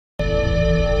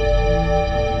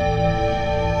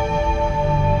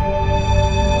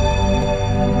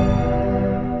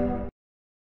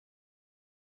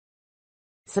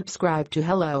Subscribe to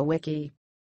Hello Wiki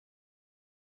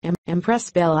and press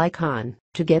bell icon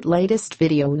to get latest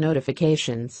video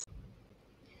notifications.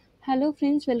 Hello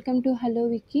friends, welcome to Hello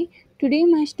Wiki. Today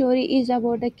my story is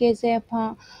about the Keneti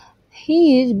Apa.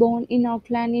 He is born in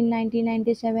Auckland in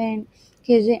 1997.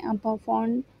 Keneti Apa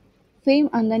found fame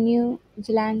on the New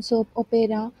Zealand soap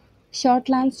opera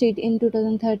Shortland Street in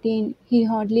 2013. He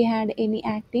hardly had any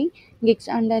acting gigs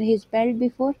under his belt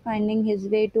before finding his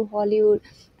way to Hollywood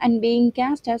and being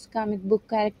cast as comic book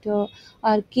character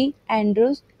Archie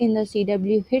Andrews in the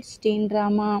CW hit teen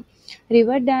drama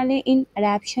Riverdale in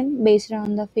adaptation based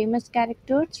on the famous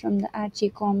characters from the Archie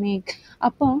comic.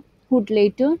 Apa would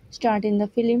later star in the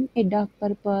film A Dark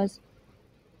Purpose.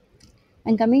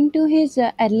 And coming to his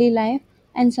early life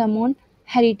and Samoan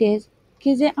heritage,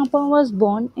 Keneti Apa was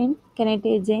born in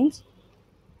Keneti James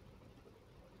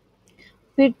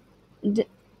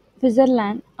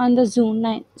Fitzgerald on the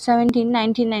June 17,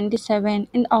 1997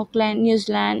 in Auckland, New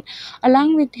Zealand.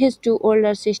 Along with his two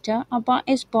older sisters, Apa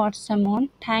is part Samoan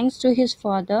thanks to his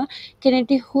father,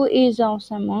 Keneti, who is of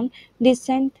Samoan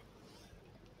descent.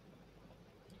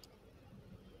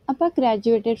 Apa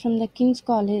graduated from the King's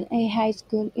College, a high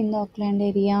school in the Auckland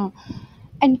area.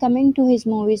 And coming to his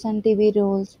movies and TV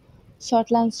roles,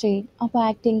 Shortland Street, Apa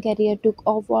acting career took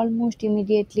off almost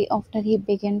immediately after he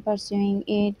began pursuing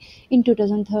it in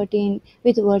 2013.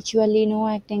 With virtually no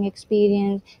acting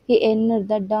experience, he entered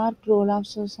the dark role of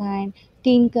suicide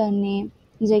teen Kane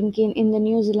Jenkins in the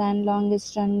New Zealand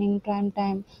longest running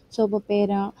primetime soap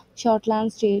opera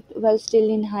Shortland Street while still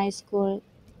in high school.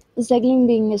 Struggling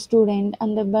being a student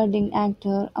and a budding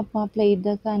actor, Appa played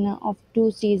the Kana of 2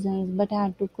 seasons but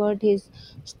had to cut his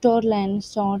storyline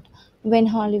short when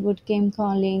Hollywood came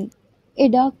calling. A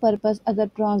Dark Purpose other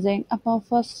project, Appa's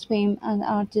first fame as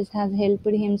artist has helped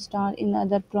him star in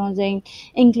other projects,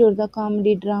 include the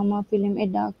comedy drama film A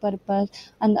Dark Purpose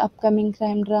and the upcoming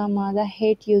crime drama The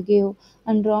Hate You Give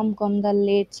and rom-com The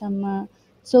Late Summer.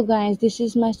 So guys, this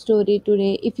is my story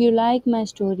today. If you like my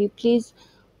story, please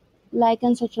like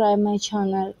and subscribe my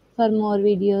channel for more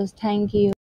videos. Thank you.